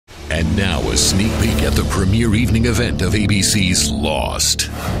And now a sneak peek at the premiere evening event of ABC's Lost.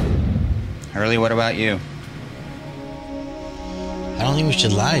 Hurley, what about you? I don't think we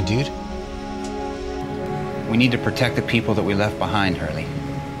should lie, dude. We need to protect the people that we left behind, Hurley.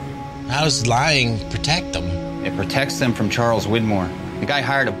 How does lying protect them? It protects them from Charles Widmore. The guy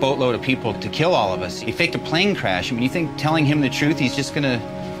hired a boatload of people to kill all of us. He faked a plane crash. I mean, you think telling him the truth, he's gonna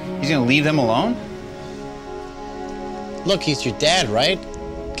leave them alone? Look, he's your dad, right?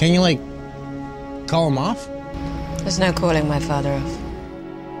 Can you, call him off? There's no calling my father off.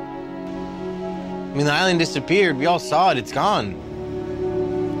 I mean, the island disappeared. We all saw it. It's gone.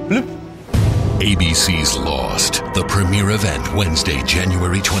 Bloop. ABC's Lost, the premiere event Wednesday,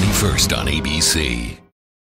 January 21st on ABC.